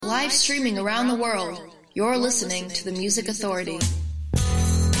live streaming around the world. You're listening to the Music Authority.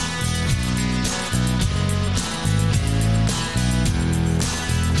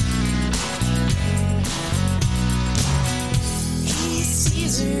 He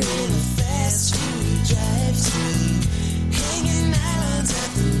sees her in a fast food drive-thru, hanging islands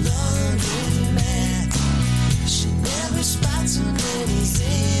at the laundromat. She never spots him when he's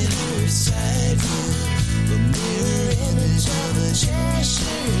in her side view, a mirror image of a Cheshire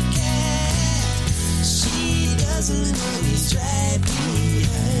cat. She doesn't know he's right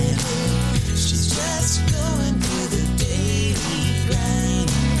behind her. She's just going through the daily grind.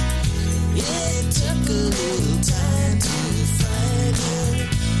 It took a little time to find her.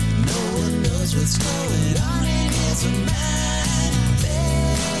 No one knows what's going on in his mind.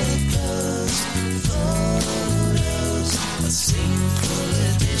 Bedclothes, photos, a sink full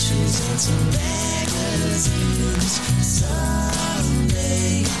of dishes and some magazines.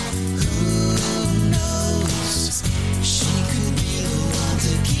 Someday, who knows? She could be the one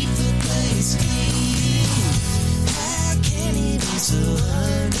to keep the place clean. How can he be so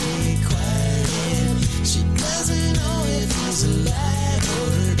unrequited? She doesn't know if he's alive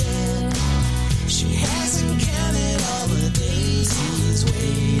or dead. She hasn't counted all the days he's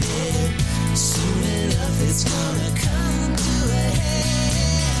waited. Soon enough it's gonna come to a head.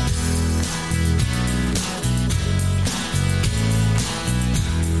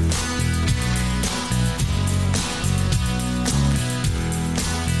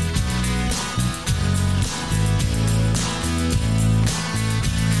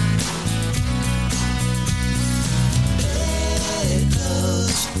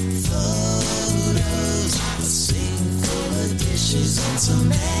 Bedclothes, photos, a sink full of dishes and some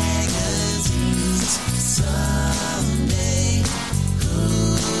magazines. Someday, who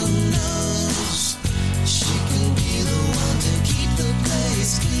knows? She could be the one to keep the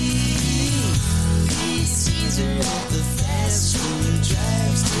place clean. He sees her at the fast food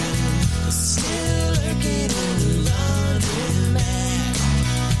drive-thru, still lurking in the laundromat.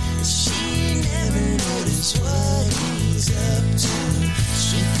 She never noticed what he's up to.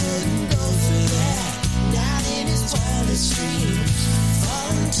 She couldn't go for that, not in his wildest dreams.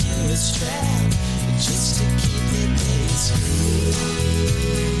 Fall into his trap, just to keep the place clean.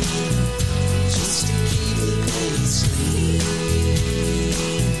 Just to keep the place clean.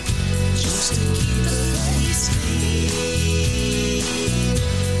 Just to keep the place clean.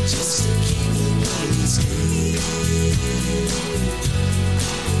 Just to keep the place clean.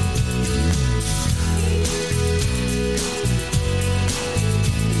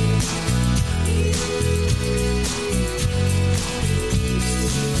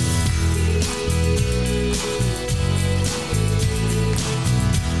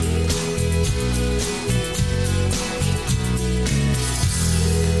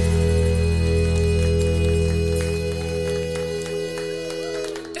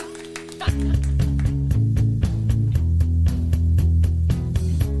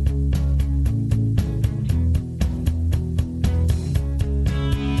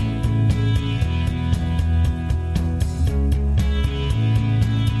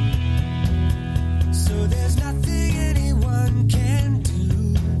 So there's nothing anyone can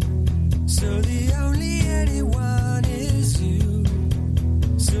do. So the only anyone is you.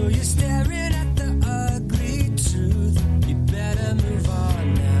 So you're staring at the ugly truth. You better move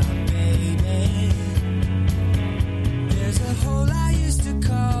on now, baby. There's a hole I used to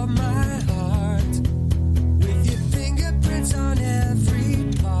call my heart, with your fingerprints on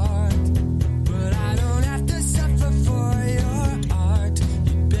every part. But I don't have to suffer for your art.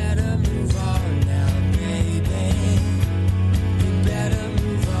 You better move on now, baby. You better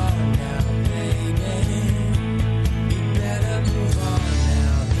move on now, baby. You better move on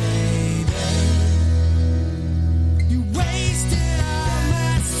now, baby. You wasted all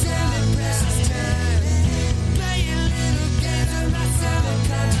my semi-precious time, playing little games with my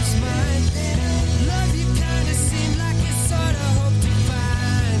subconscious mind. Love you kinda seemed like you sorta hoped to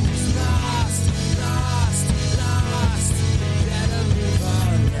find. It's lost, lost, lost. You better move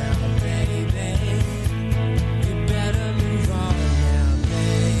on now, baby. You better move on now,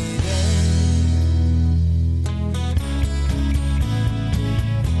 baby.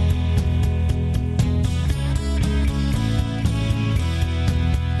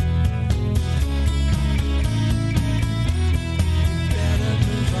 Better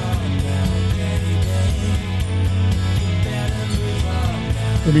move on now, baby. You better move on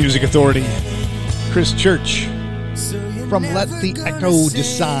now. The Music Authority. Chris Church So you're from never Let the gonna Echo say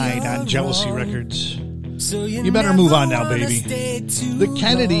Decide you're on Jealousy wrong. Records. You better move on now, baby. The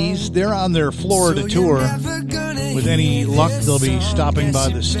Kennedys, they're on their Florida tour. With any luck, they'll be stopping by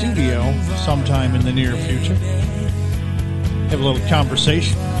the studio sometime in the near future. Have a little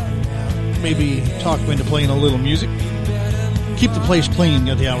conversation. Maybe talk them into playing a little music. Keep the place clean,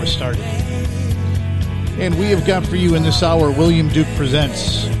 get the hour started. And we have got for you in this hour, William Duke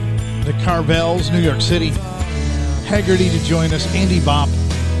Presents, the Carvels, New York City, Haggerty to join us, Andy Bopp,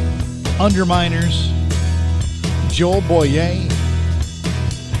 Underminers, Joel Boyer,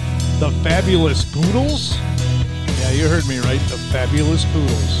 the Fabulous Poodles. Yeah, you heard me right, the Fabulous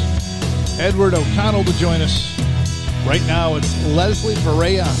Poodles. Edward O'Connell to join us. Right now it's Leslie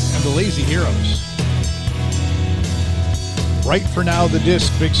Barea and the Lazy Heroes. Right for now, the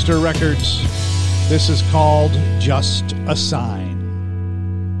disc, Big Stir Records. This is called Just a Sign.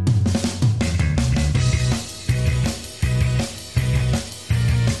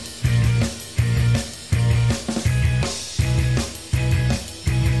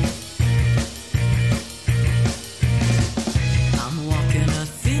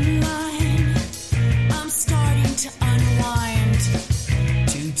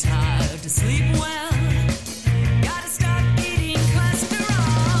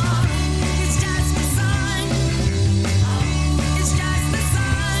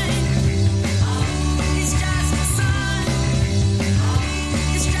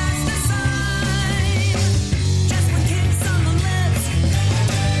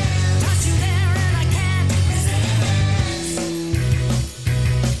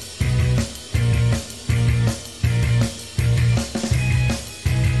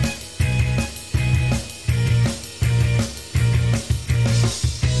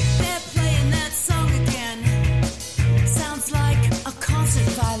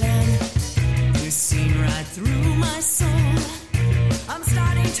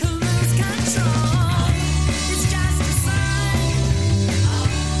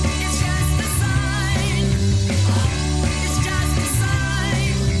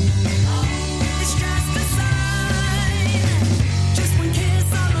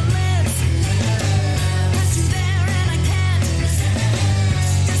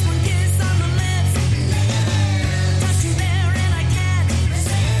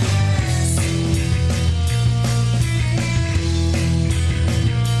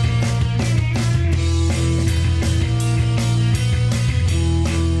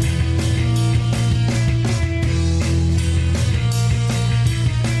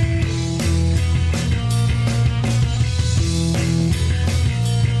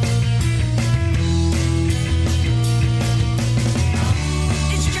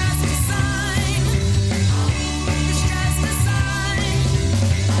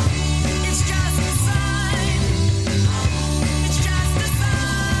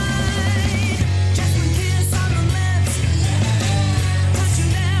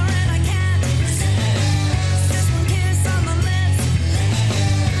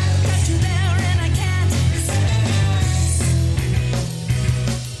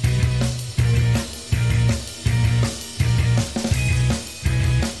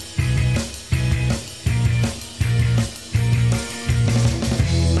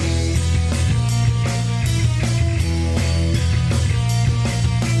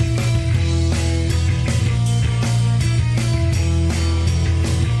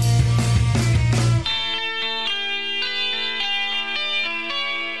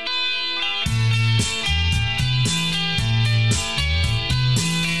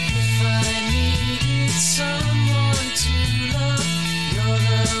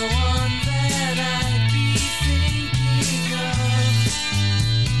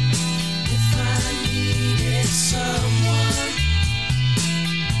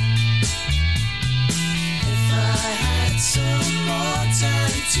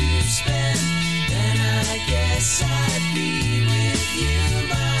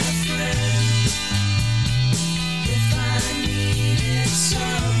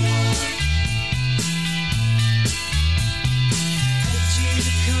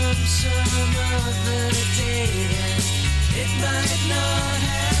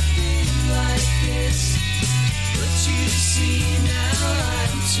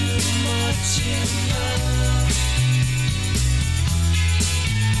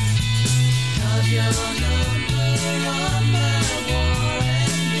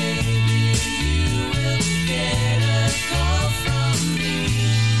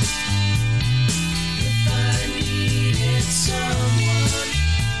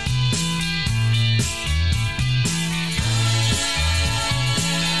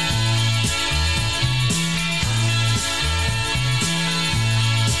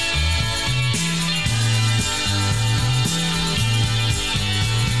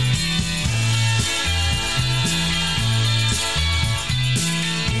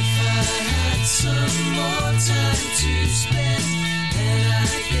 some more time to spend, then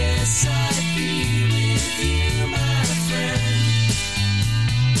I guess I'd be with you, my friend.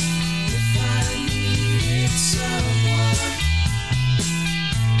 If I needed someone,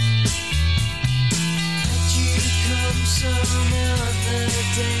 could you come some other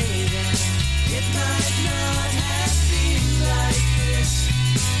day then? It might not have been like this,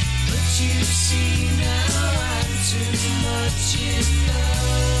 but you see now I'm too much in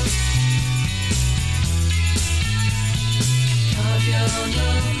love. Carve your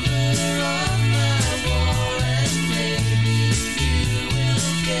number on my wall and maybe you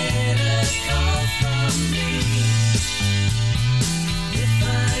will get a call from me. If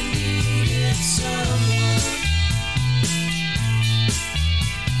I needed someone,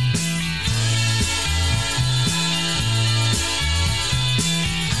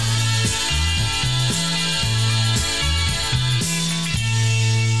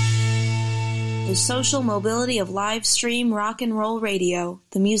 the social mobility of live stream rock and roll radio,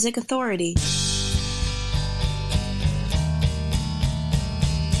 the Music Authority.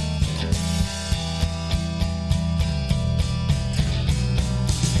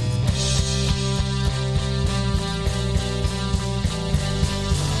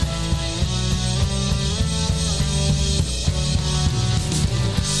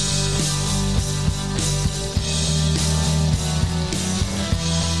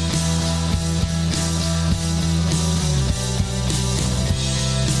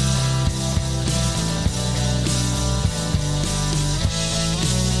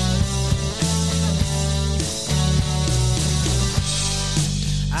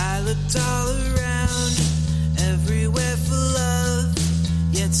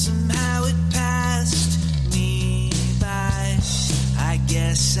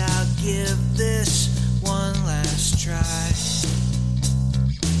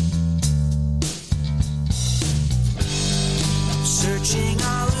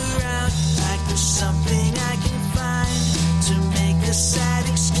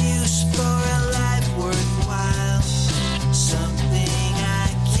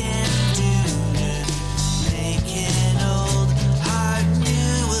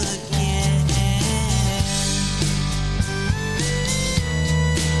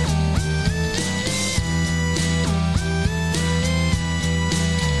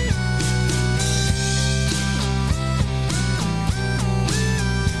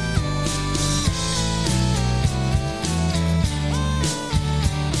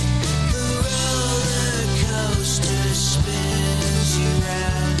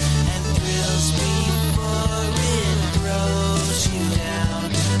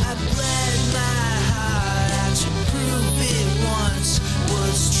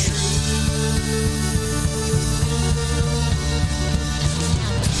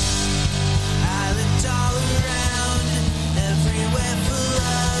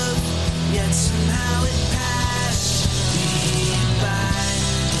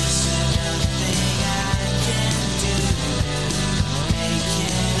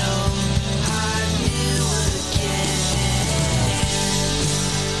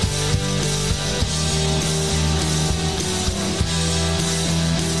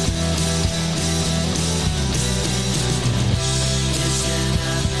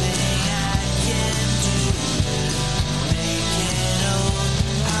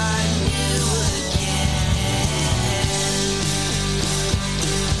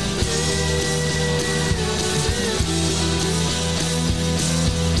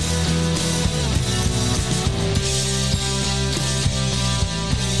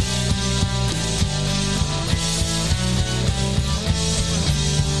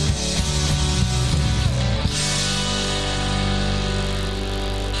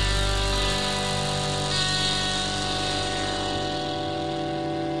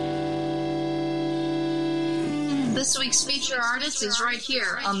 This week's feature artist is right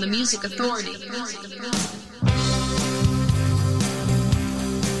here on the Music Authority.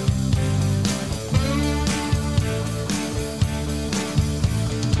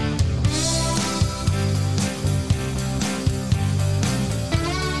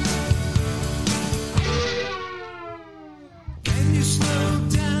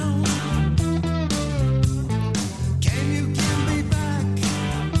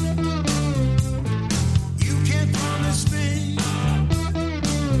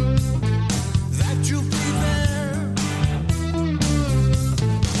 That you'll be there.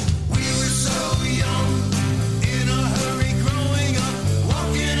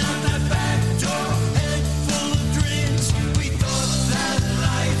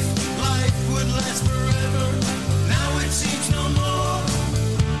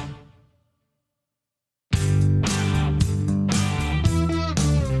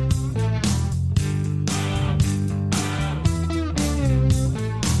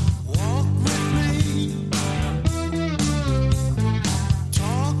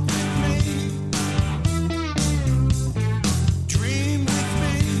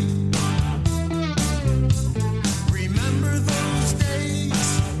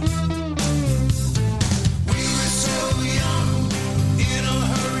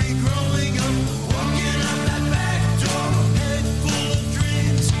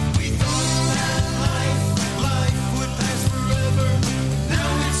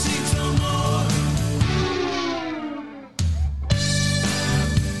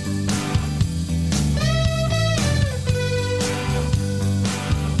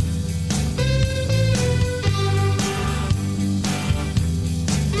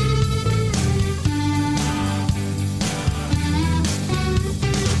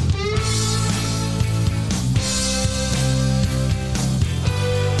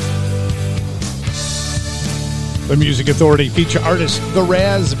 The Music Authority feature artist, The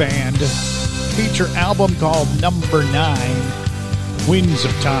Raz Band. Feature album called Number 9, Winds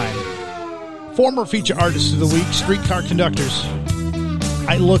of Time. Former feature artist of the week, Streetcar Conductors.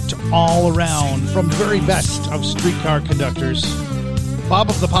 I looked all around from the very best of Streetcar Conductors. Bob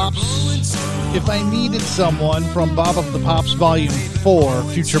of the Pops, If I Needed Someone from Bob of the Pops Volume 4,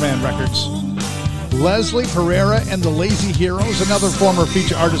 Future Man Records. Leslie Pereira and the Lazy Heroes, another former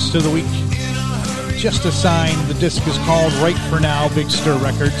feature artist of the week. Just a Sign, the disc is called Right For Now, Big Stir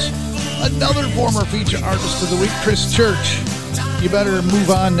Records. Another former feature artist of the week, Chris Church. You Better Move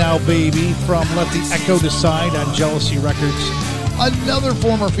On Now, Baby, from Let the Echo Decide on Jealousy Records. Another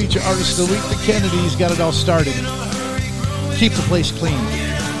former feature artist of the week, the Kennedys, Got It All Started. Keep the Place Clean.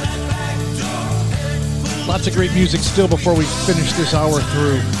 Lots of great music still before we finish this hour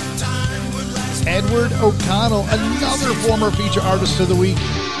through. Edward O'Connell, another former feature artist of the week.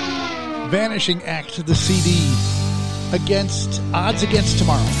 Vanishing Act, the CD. Odds Against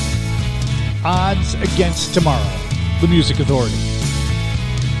Tomorrow. Odds Against Tomorrow. The Music Authority.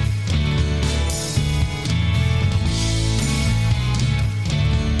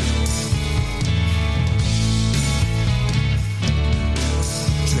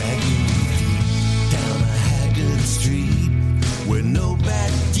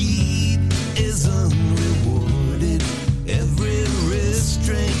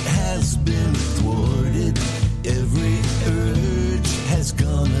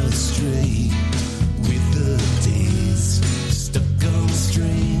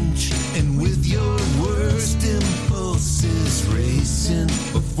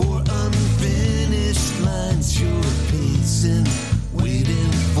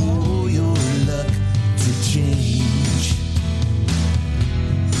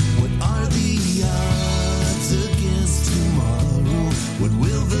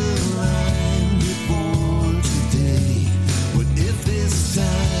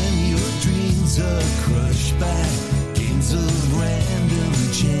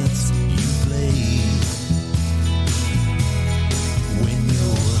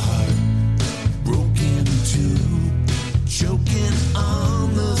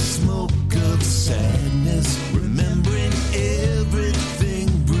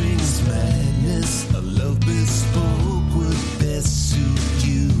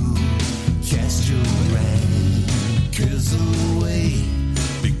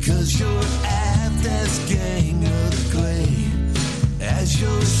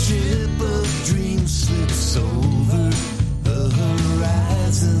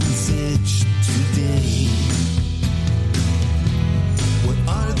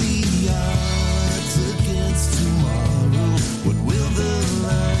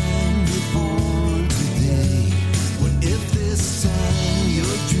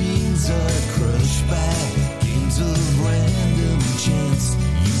 Chance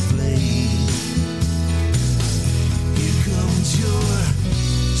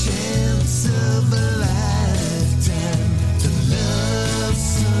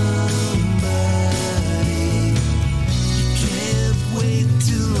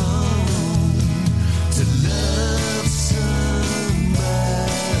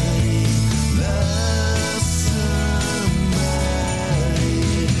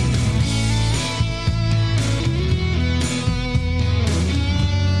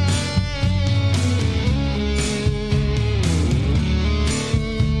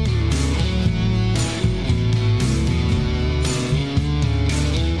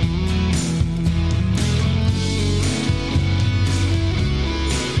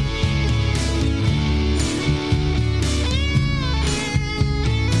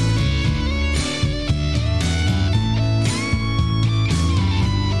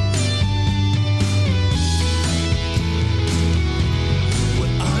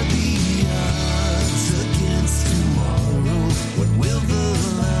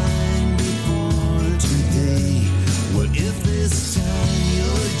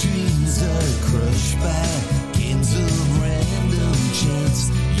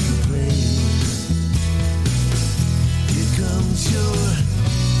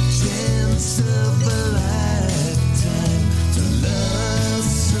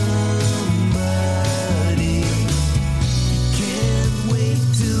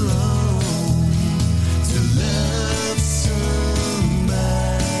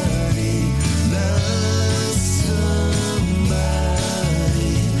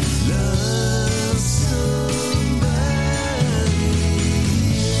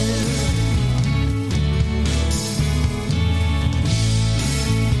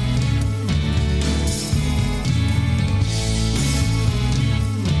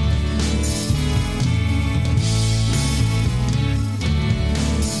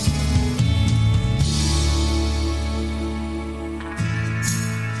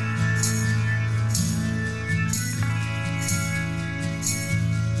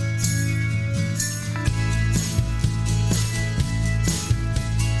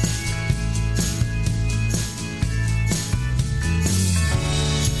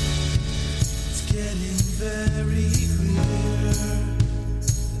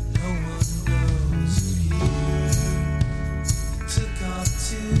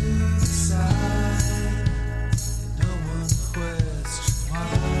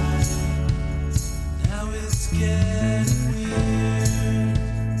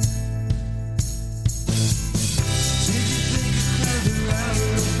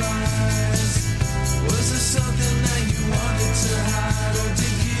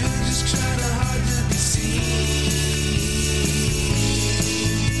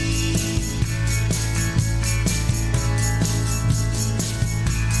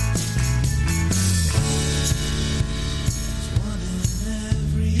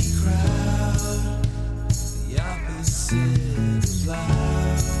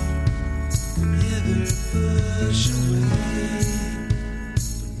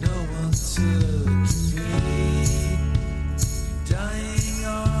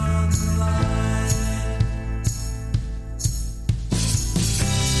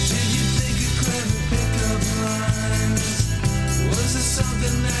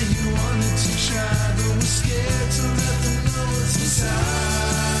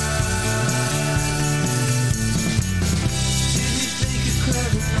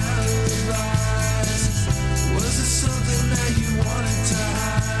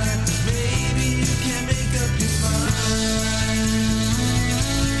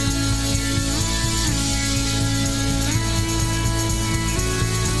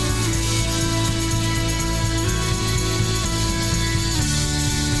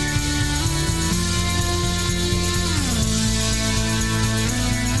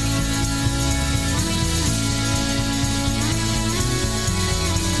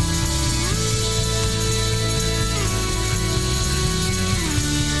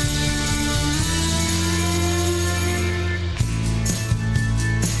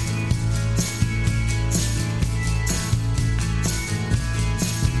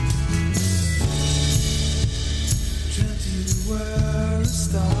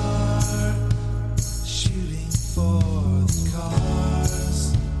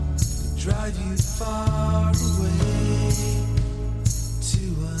drive you far away to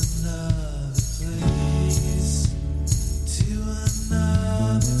another place, to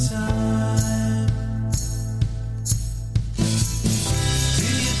another time. Do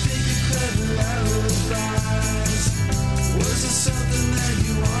you think a clever alibis? Was it something that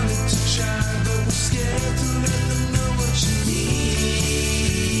you wanted to try, but were scared to let them know what you need?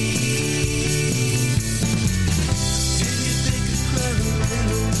 Did you think a clever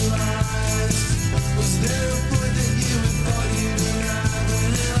little lies? Was there a point that you had thought you'd arrive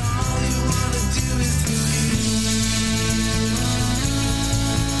when all you want to do is to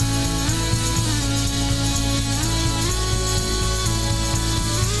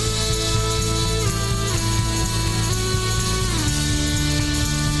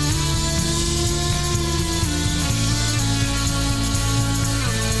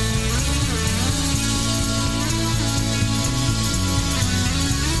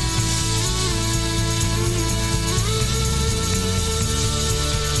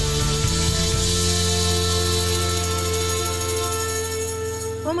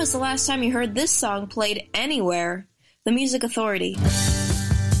When was the last time you heard this song played anywhere? The Music Authority.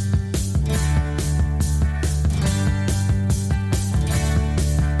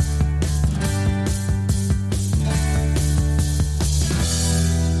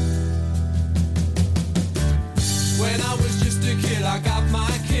 When I was just a kid, I got my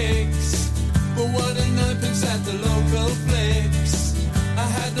kicks for one and ninepence at the local flicks. I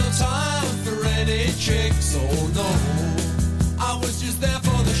had no time for any chicks, oh no. I was just there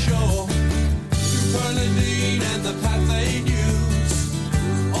for the show, through Bernadine and the path they'd use.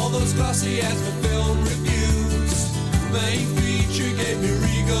 All those glossy ads for film reviews. Main feature gave me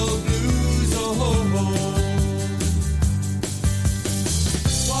regal blues, oh ho ho.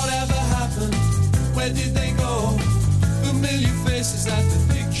 Whatever happened? Where did they go? Familiar faces at the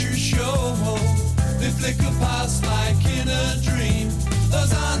picture show. They flicker past like in a dream.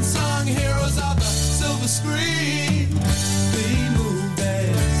 Those unsung heroes of the silver screen. The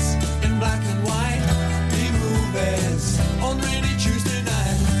movies in black and white. The movies on rainy Tuesday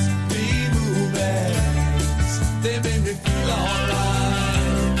nights. The movies, they made me feel alright.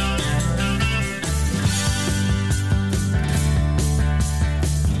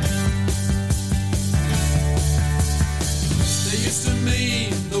 They used to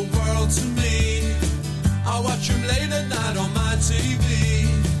mean the world to me. I watch them late at night on my TV.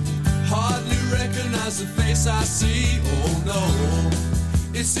 Hardly recognize the face I see, oh no.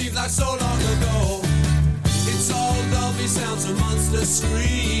 It seems like so long ago. It's all lovely sounds and monster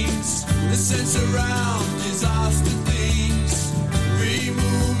screams. The sense around disaster themes.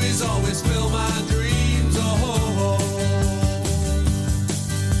 Movies always fill my dreams, oh.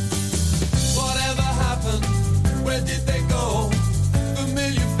 Whatever happened? Where did they go?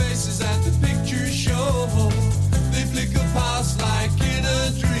 Familiar faces at the picture show. They flicker past like in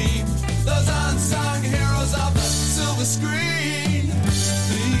a dream. Those unsung heroes of the silver screen.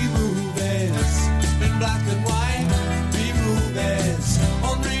 The movies in black and white. The movies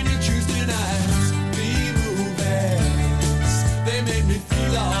on rainy Tuesday nights. The movies, they made me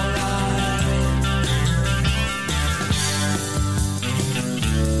feel alright.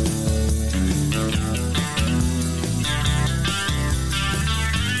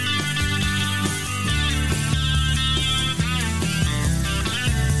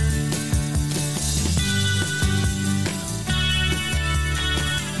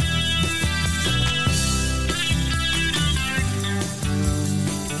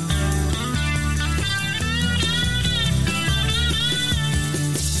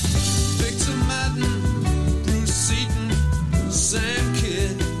 Victor Madden, Bruce Seaton, Sam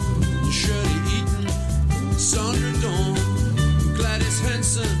Kidd, Shirley Eaton, Sandra Dawn, Gladys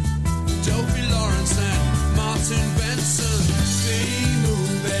Henson, Dopey Lawrence and Martin Benson.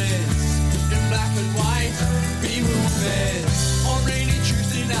 B-movies in black and white. B-movies on rainy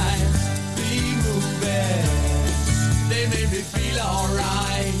Tuesday nights. B-movies, they made me feel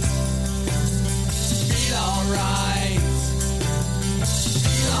alright. Feel alright.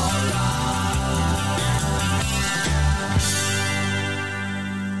 Feel alright.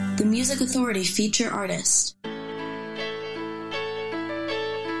 The Music Authority feature artist.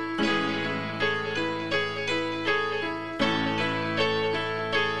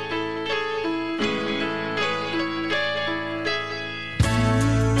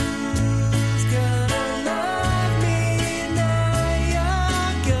 Who's gonna love me now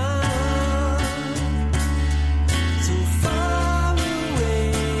you're gone? So far away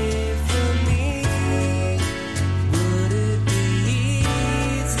from me. Would it be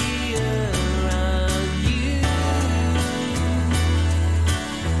easier on you?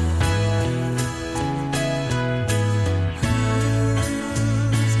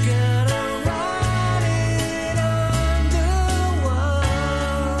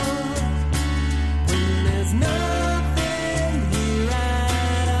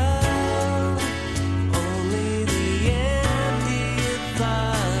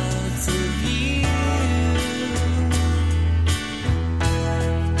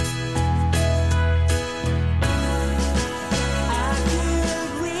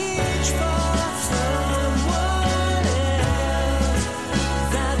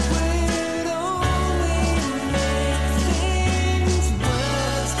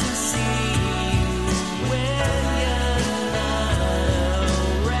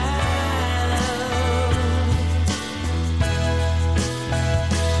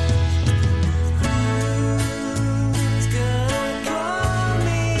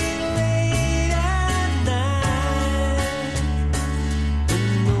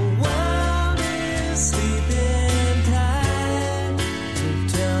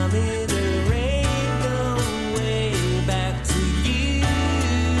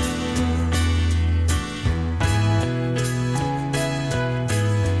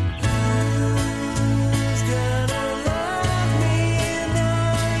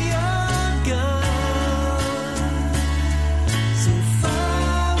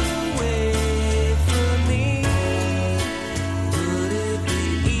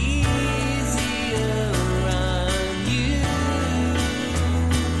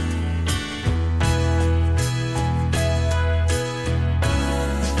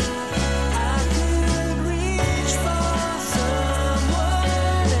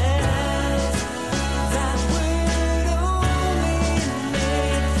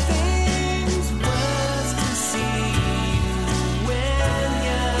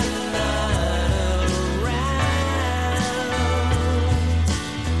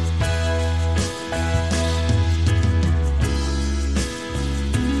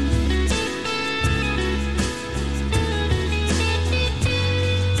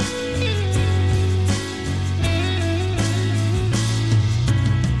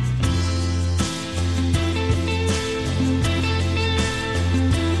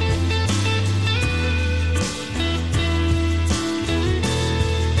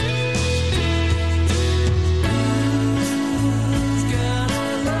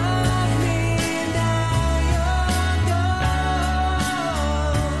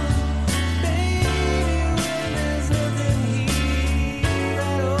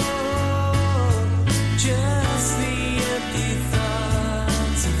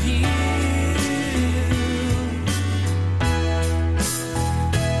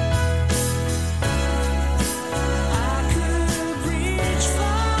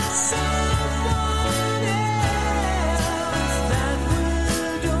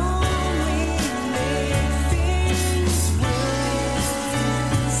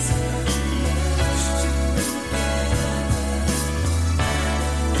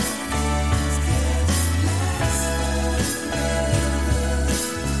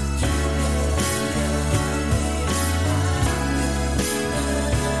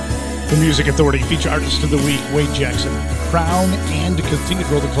 The Music Authority feature artist of the week, Wade Jackson. Crown and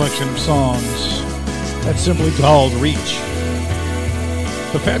Cathedral, the collection of songs that's simply called Reach.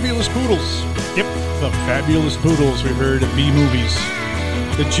 The Fabulous Poodles. Yep, the Fabulous Poodles. We heard B-Movies.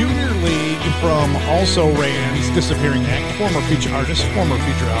 The Junior League from Also Ran's Disappearing Act. Former feature artist, former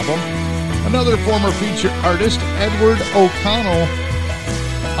feature album. Another former feature artist, Edward O'Connell.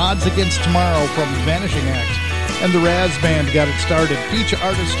 Odds Against Tomorrow from Vanishing Act. And the Raz Band got it started. Feature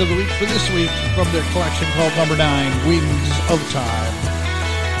artist of the week for this week from their collection called Number 9, Wings of Time.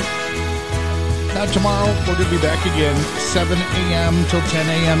 Now tomorrow, we're going to be back again, 7 a.m. till 10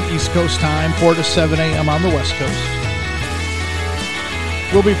 a.m. East Coast time, 4 to 7 a.m. on the West Coast.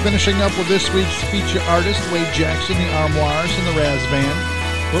 We'll be finishing up with this week's feature artist, Wade Jackson, the Armoires, and the Raz Band.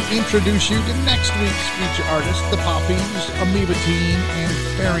 We'll introduce you to next week's feature artist, the Poppies, Amoeba Teen, and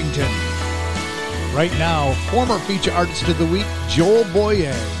Farrington. Right now, former feature artist of the week, Joel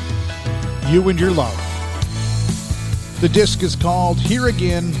Boyer, You and Your Love. The disc is called Here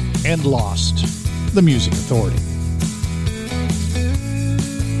Again and Lost, The Music Authority.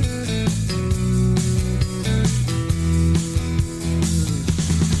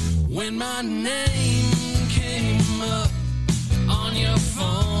 When my name came up on your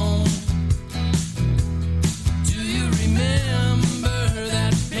phone, do you remember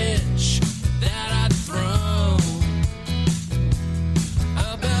that pitch that I'd thrown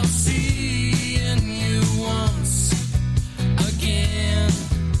about seeing you once again?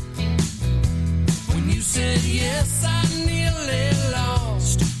 When you said yes, I nearly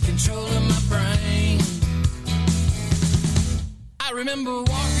lost control of my brain. I remember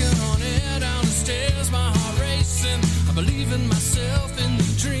walking on air down the stairs, my heart racing. I believe in myself and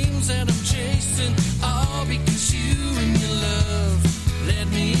the dreams that I'm chasing, all because you and your love let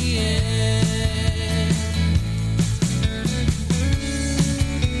me in.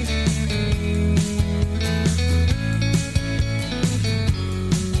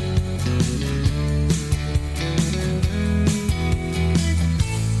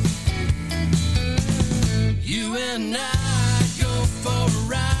 You and I go for a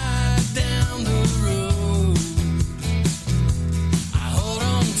ride down the road. I hold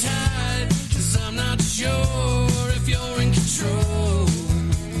on tight, 'cause I'm not sure if you're in control.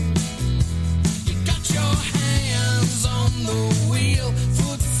 You got your hands on the wheel,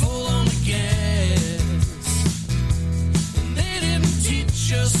 foot full on the gas. And they didn't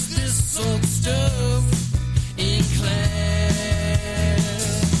teach us this old stuff in class.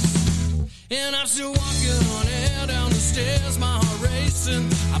 And I'm still walking on air down the stairs, my heart racing.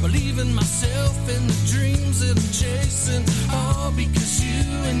 I believe in myself and the dreams that I'm chasing, all because you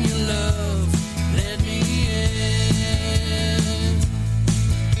and your love let me in.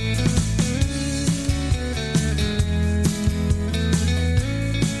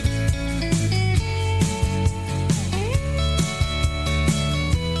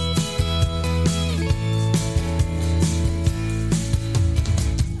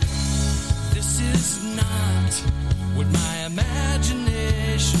 This is not what my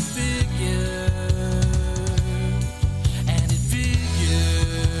imagination figured, and it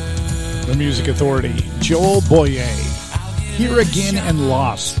figured. The Music Authority, Joel Boyer. Here Again and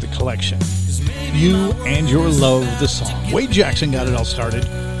Lost, the collection. You and Your Love, the song. Wade Jackson got it all started.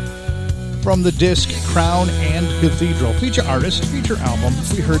 From the disc Crown and Cathedral, feature artist, feature album,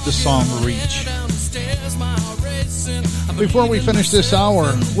 we heard the song Reach. Before we finish this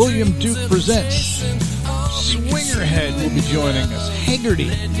hour, William Duke presents Swingerhead will be joining us.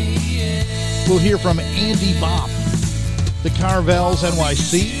 Haggerty. We'll hear from Andy Bopp. The Carvels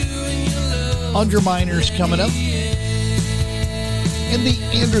NYC. Underminers coming up. And the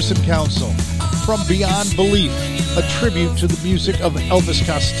Anderson Council from Beyond Belief, a tribute to the music of Elvis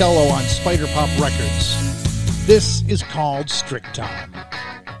Costello on Spider Pop Records. This is called Strict Time.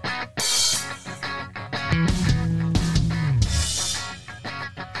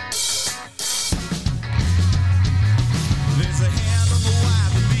 There's a hand on the wire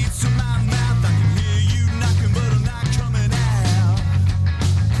that leads to my mouth. I can hear you knocking, but I'm not coming out.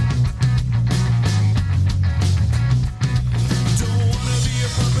 Don't wanna be a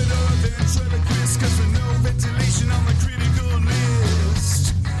puppet or a ventriloquist, 'cause there's no ventilation on the critical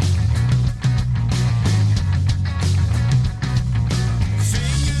list.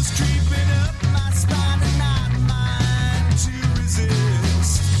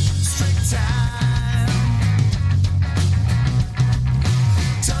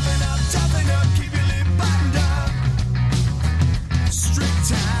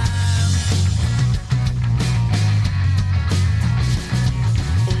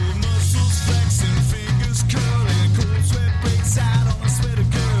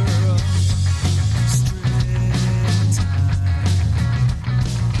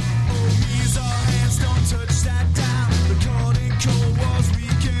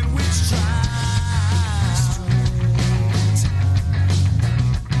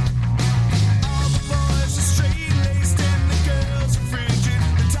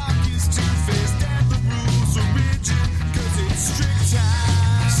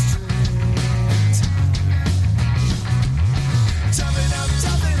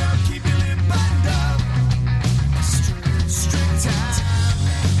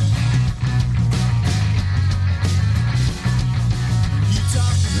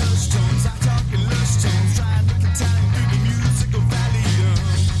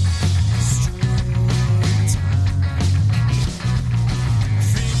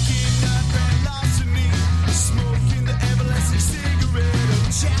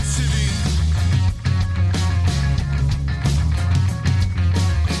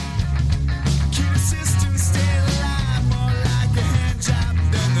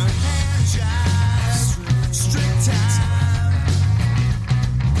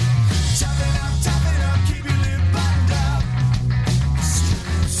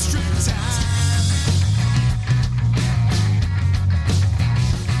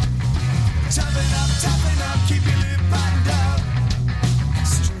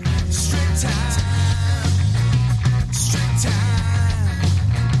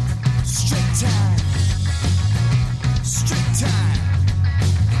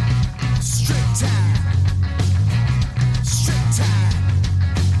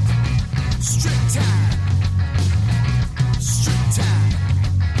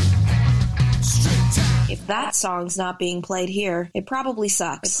 That song's not being played here. It probably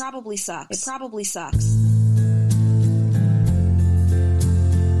sucks. It probably sucks. It probably sucks.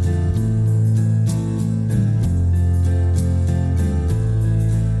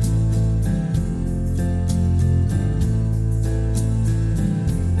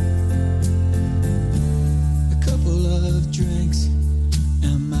 A couple of drinks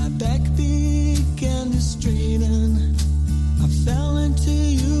and my back began to straighten. I fell into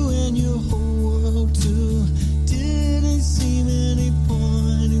you and your whole world too. Didn't seem any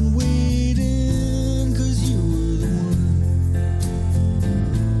point in waiting, 'cause you were the one.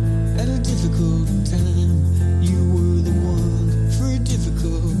 At a difficult time, you were the one for a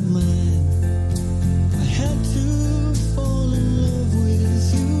difficult mind. I had to fall in love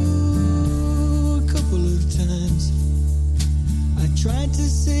with you a couple of times. I tried to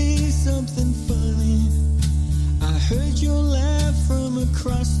say something funny. I heard your laugh from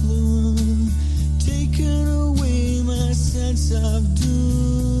across the room, taking away my sense of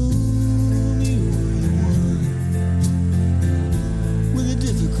doom. You were the one with a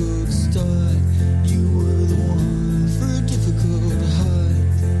difficult start. You were the one for a difficult heart.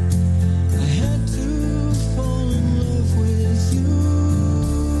 I had to fall in love with you.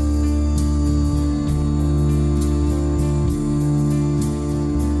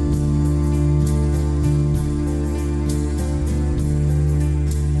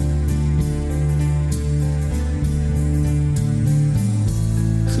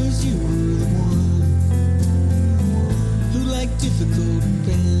 Difficult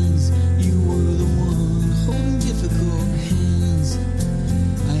bands, you were the one holding difficult hands.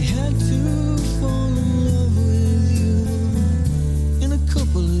 I had to fall in love with you. In a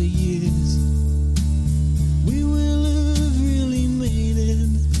couple of years, we will have really made it.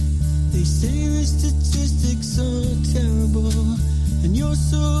 They say the statistics are terrible, and you're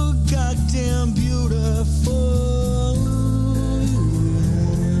so goddamn beautiful. You were the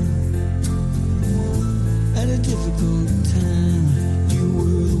one at a difficult time. You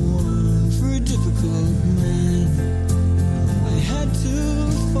were the one for a difficult man. I had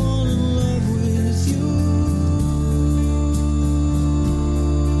to fall in love with you.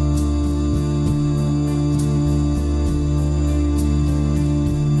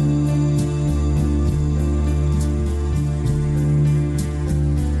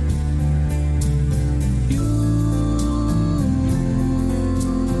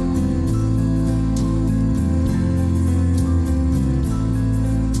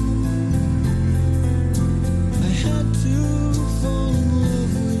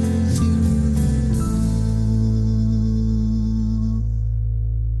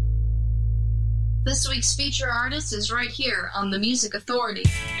 This week's feature artist is right here on The Music Authority.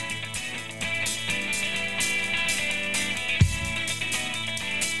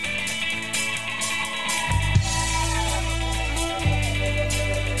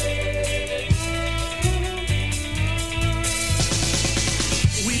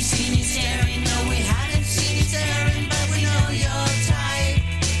 We've seen you staring, no, we hadn't seen you staring, but we know your type.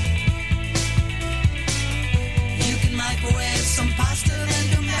 You can microwave some pasta,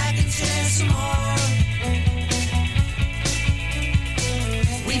 then come back and share some more.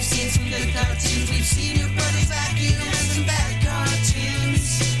 good cartoons. We've seen your buddies vacuum and some bad cartoons.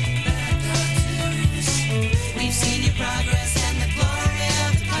 We've seen your progress and the glory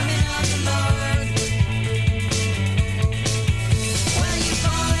of the coming of the Lord. Well, you've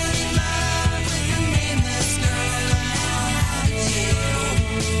fallen in love with the nameless girl. How did you?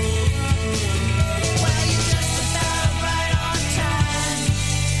 Well, you're just about right on time.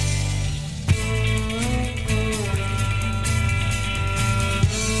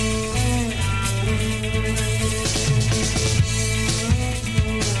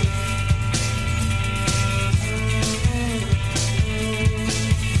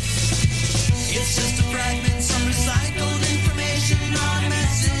 It's just a fragment, some recycled information on a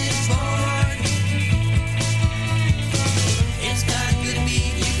message board. It's got a good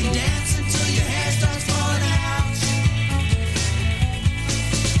beat, you can dance until your hair starts falling out.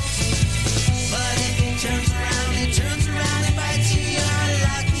 But if it turns around and bites you, you're a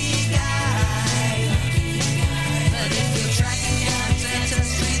lucky guy. But if you're tracking down its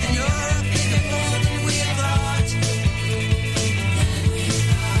ancestry, then you're a bigger fool than we thought.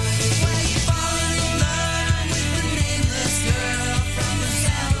 Well, you've fallen in love with the nameless girl from the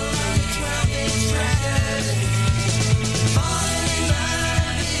sample on the 12-inch record. Falling in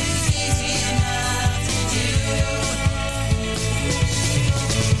love is easy enough to do.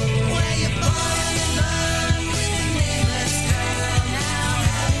 Well, you've fallen in love with the nameless girl, now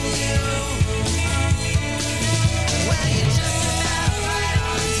have you? Well, you're just about right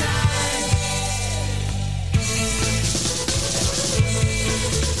on time.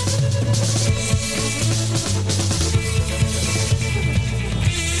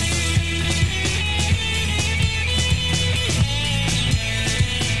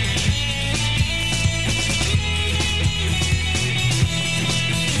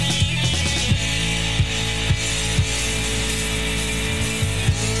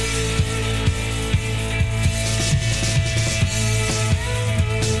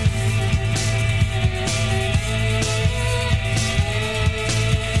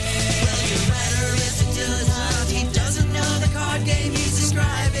 Well, your writer isn't diligent. He doesn't know the card game he's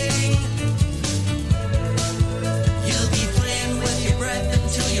describing. You'll be playing with your breath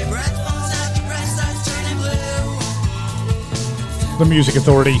until your breath falls out, your breath starts turning blue. The Music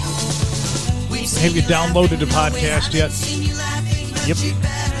Authority. We've Have you seen downloaded the laughing, but we podcast yet? haven't seen you laughing much Yep.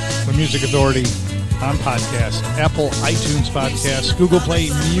 better. The Music Authority on podcast. Apple iTunes podcast. Google Play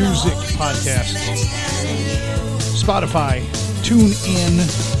Music podcast. Spotify. TuneIn.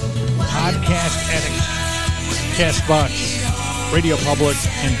 Podcast Addict. Castbox. Radio Public.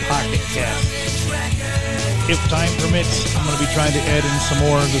 And Pocket Cast. If time permits, I'm going to be trying to add in some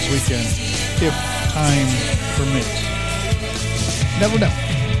more this weekend. If time permits. Never know.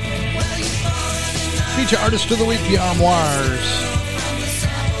 Feature artist of the week, The Armoires.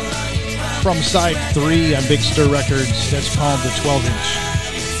 From side 3 on Big Stir Records. That's called the 12-inch.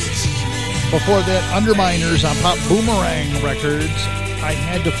 Before that, Underminers on Pop Boomerang Records. I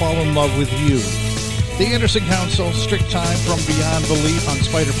Had to Fall in Love with You. The Anderson Council, Strict Time from Beyond Belief on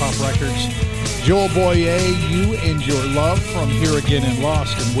Spider Pop Records. Joel Boyer, You and Your Love from Here Again and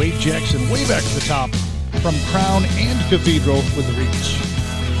Lost. And Wade Jackson, way back to the top from Crown and Cathedral with The Reach.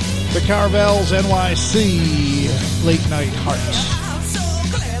 The Carvels, NYC, Late Night Heart. I'm so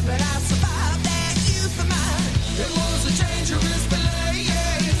glad that I survived that youth of mine. It was a dangerous place.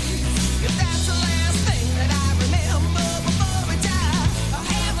 If that's the last thing that I remember before we die, I'll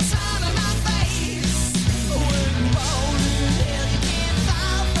have a smile on my face. When you're born in hell, you can't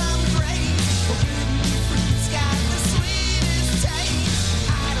fall from grace. Forbidden fruit's got the sweetest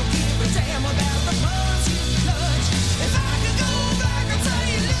taste. I don't give a damn about the bugs you touch. If I could go back, I'd tell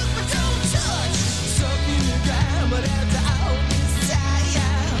you, look, but don't touch. Suck me down, but after all this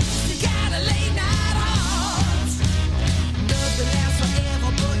time,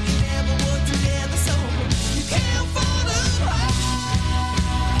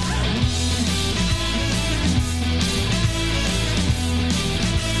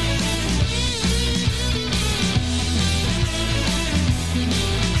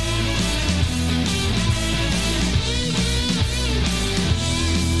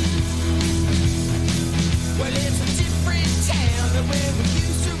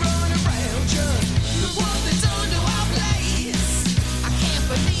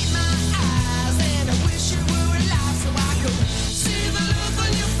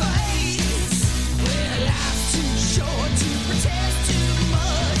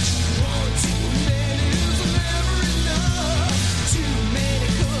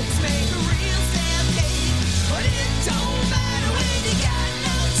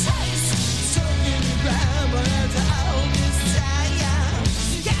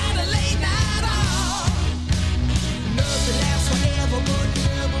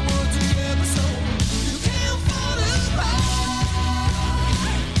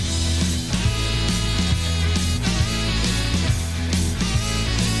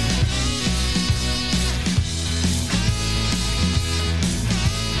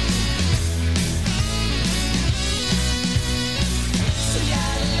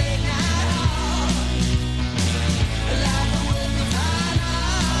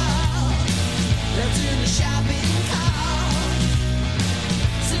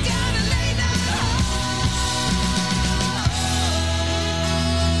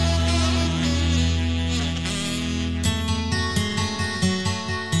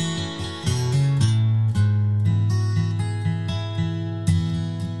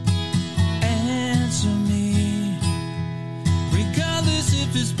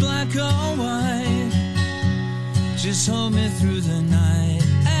 black or white. Just hold me through the night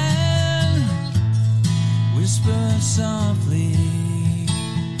and whisper softly.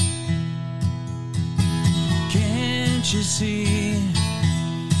 Can't you see?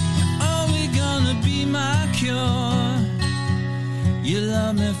 You're only gonna be my cure. You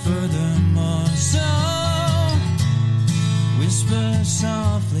love me furthermore, so whisper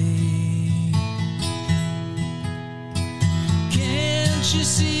softly. Can't you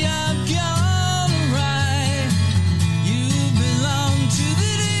see I've gone right? You belong to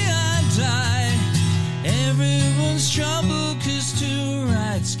the day I die. Everyone's trouble 'cause two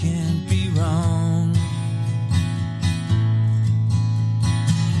rights can't be wrong.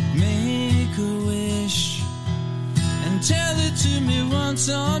 Make a wish and tell it to me once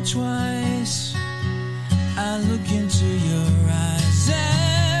or twice. I look into your eyes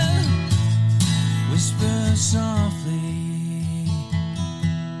and whisper softly.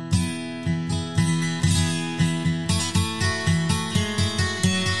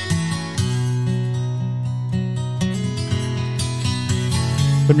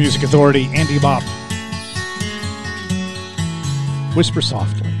 The Music Authority, Andy Bop. Whisper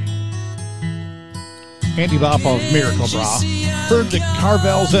Softly. Andy Bop of Miracle Bra. Heard the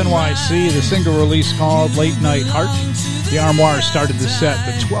Carvels NYC, the single release called Late Night Heart. The Armoire started the set,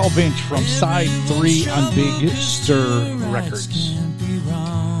 the 12-inch from side 3 on Big Stir Records.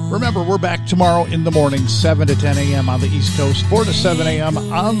 Remember, we're back tomorrow in the morning, 7 to 10 a.m. on the East Coast, 4 to 7 a.m.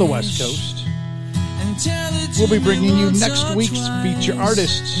 on the West Coast. We'll be bringing you next week's feature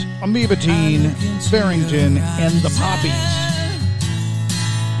artists, Amoeba Teen, Farrington, and the Poppies.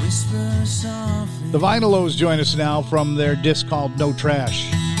 The Vinylos join us now from their disc called No Trash.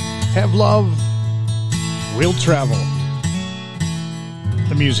 Have love, we'll travel.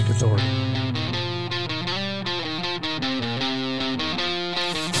 The Music Authority.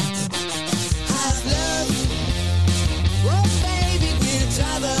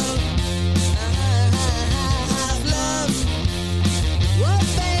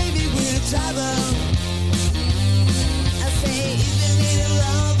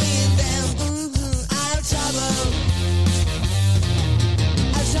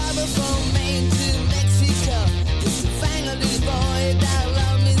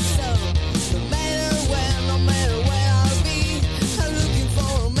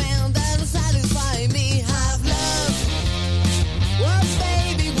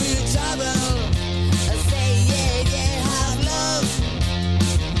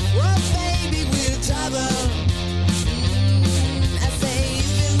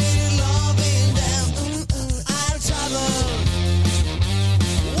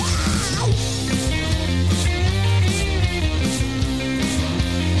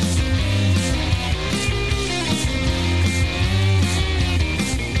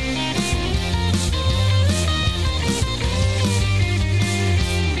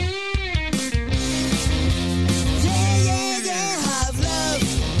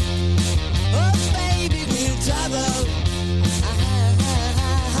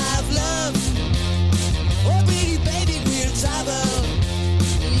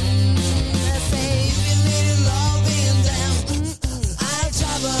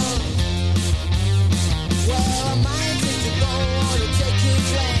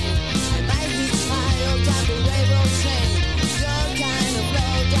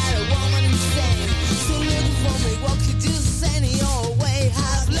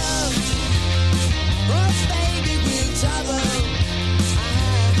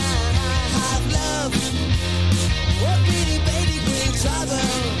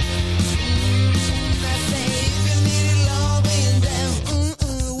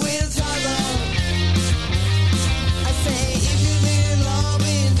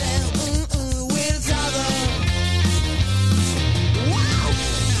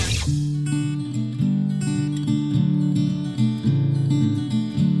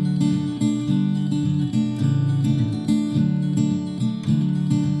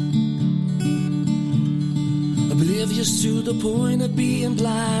 To the point of being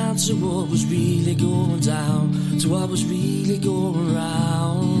blind to what was really going down, to what was really going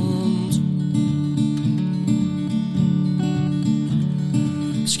round.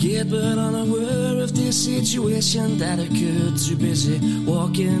 Scared but unaware of this situation that occurred, too busy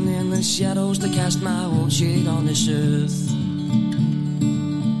walking in the shadows to cast my own shade on this earth.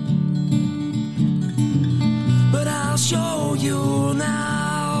 But I'll show you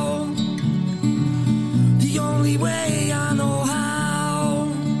now the only way I know how.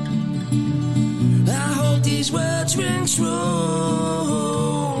 I hope these words ring true.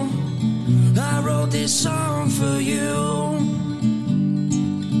 I wrote this song for you.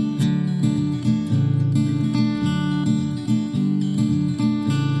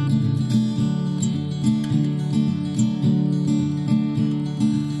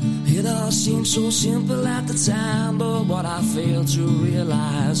 seemed so simple at the time, but what I failed to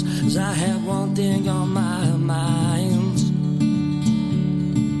realize is I had one thing on my mind.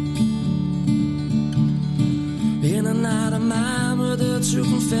 In a night of my mother to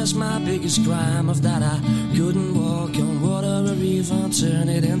confess my biggest crime of that I couldn't walk on water or even turn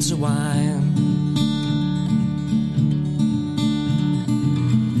it into wine.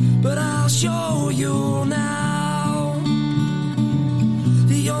 But I'll show you now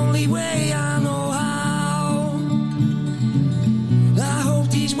the only way I know how. I hope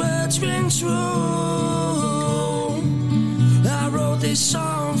these words ring true. I wrote this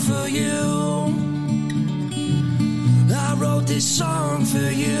song for you. I wrote this song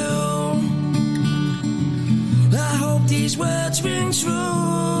for you. I hope these words ring true.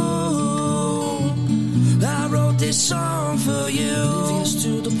 I wrote this song for you. Oblivious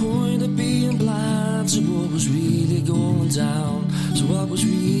to the point of being blind to what was really going down, to what was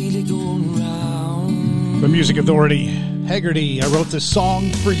really going round. The Music Authority, Haggerty, I wrote this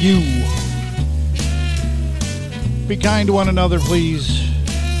song for you. Be kind to one another, please.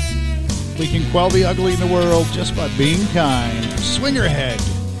 We can quell the ugly in the world just by being kind. Swingerhead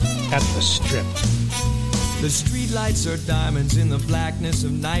at the Strip. The streetlights are diamonds in the blackness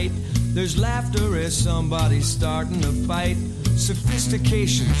of night. There's laughter as somebody's starting to fight.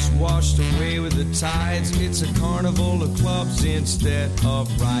 Sophistication's washed away with the tides. It's a carnival of clubs instead of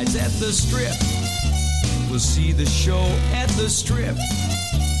rides. At the Strip, we'll see the show at the Strip.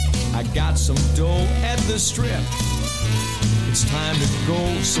 I got some dough at the Strip. It's time to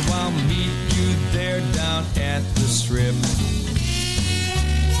go, so I'll meet you there down at the Strip.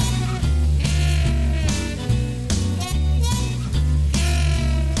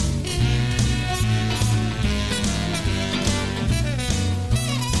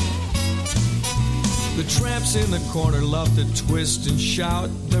 The tramps in the corner love to twist and shout.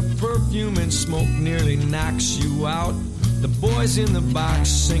 Their perfume and smoke nearly knocks you out. The boys in the box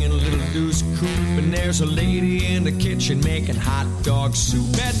singing a little deuce coupe, and there's a lady in the kitchen making hot dog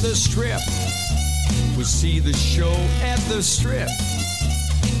soup. At the Strip, we'll see the show at the Strip.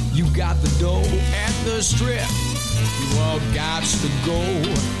 You got the dough at the Strip. You all got to go.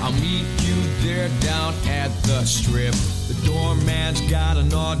 I'll meet you there down at the Strip. The doorman's got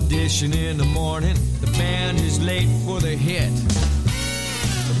an audition in the morning. The band is late for the hit.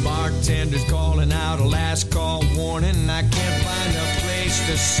 The bartender's calling out a last call warning. I can't find a place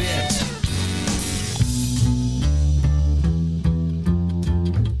to sit.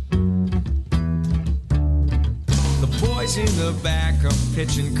 The boys in the back are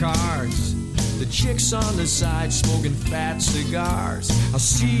pitching cards. The chicks on the side smoking fat cigars. I'll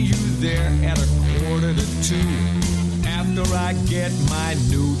see you there at 1:45 after I get my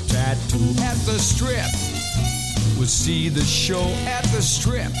new tattoo. At the Strip, we'll see the show at the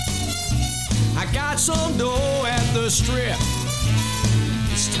Strip. I got some dough at the Strip.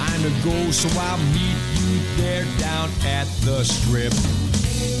 It's time to go, so I'll meet you there down at the Strip.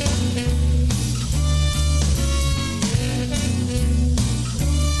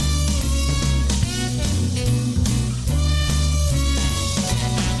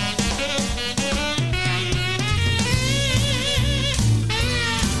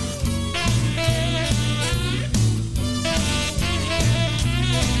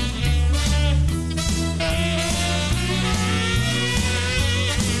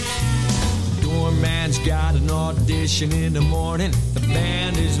 Got an audition in the morning. The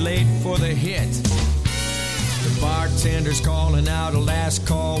band is late for the hit. The bartender's calling out a last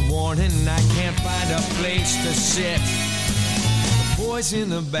call warning. I can't find a place to sit. The boys in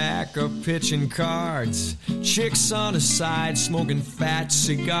the back are pitching cards. Chicks on the side smoking fat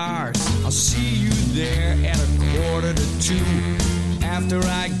cigars. I'll see you there at 1:45 after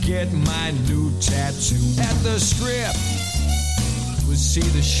I get my new tattoo. At the Strip, we'll see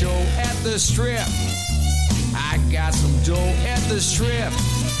the show at the Strip. I got some dough at the Strip.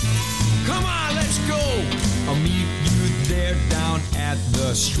 Come on, let's go. I'll meet you there down at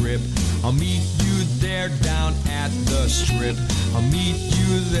the Strip. I'll meet you there down at the Strip. I'll meet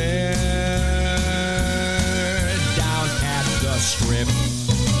you there down at the Strip.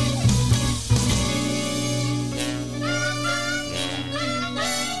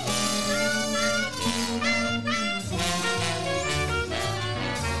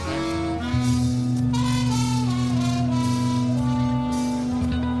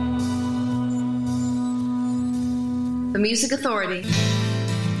 The Music Authority.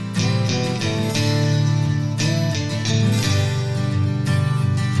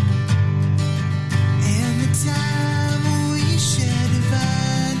 And the time we share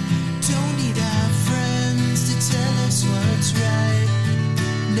divine, don't need our friends to tell us what's right.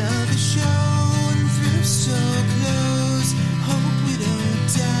 Another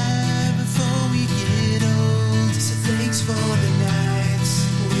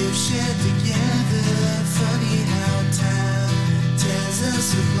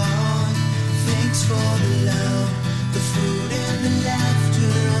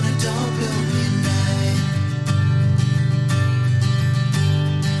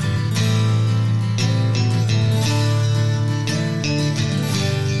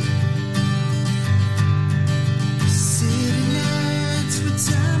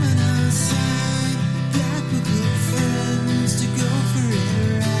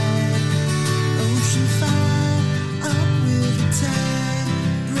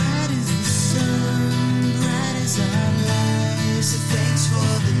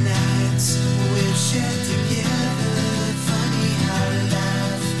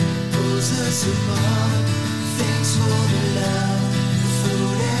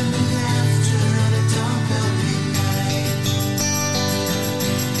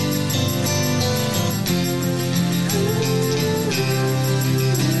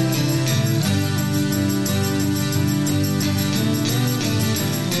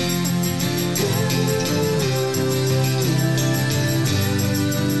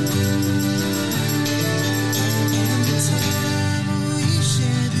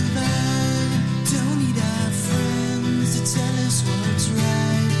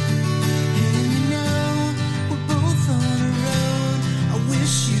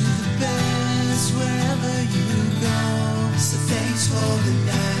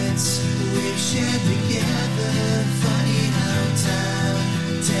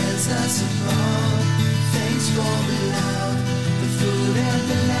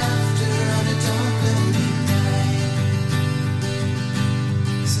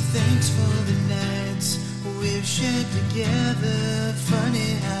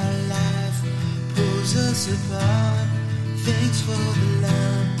us apart. Thanks for the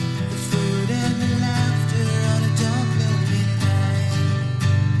love,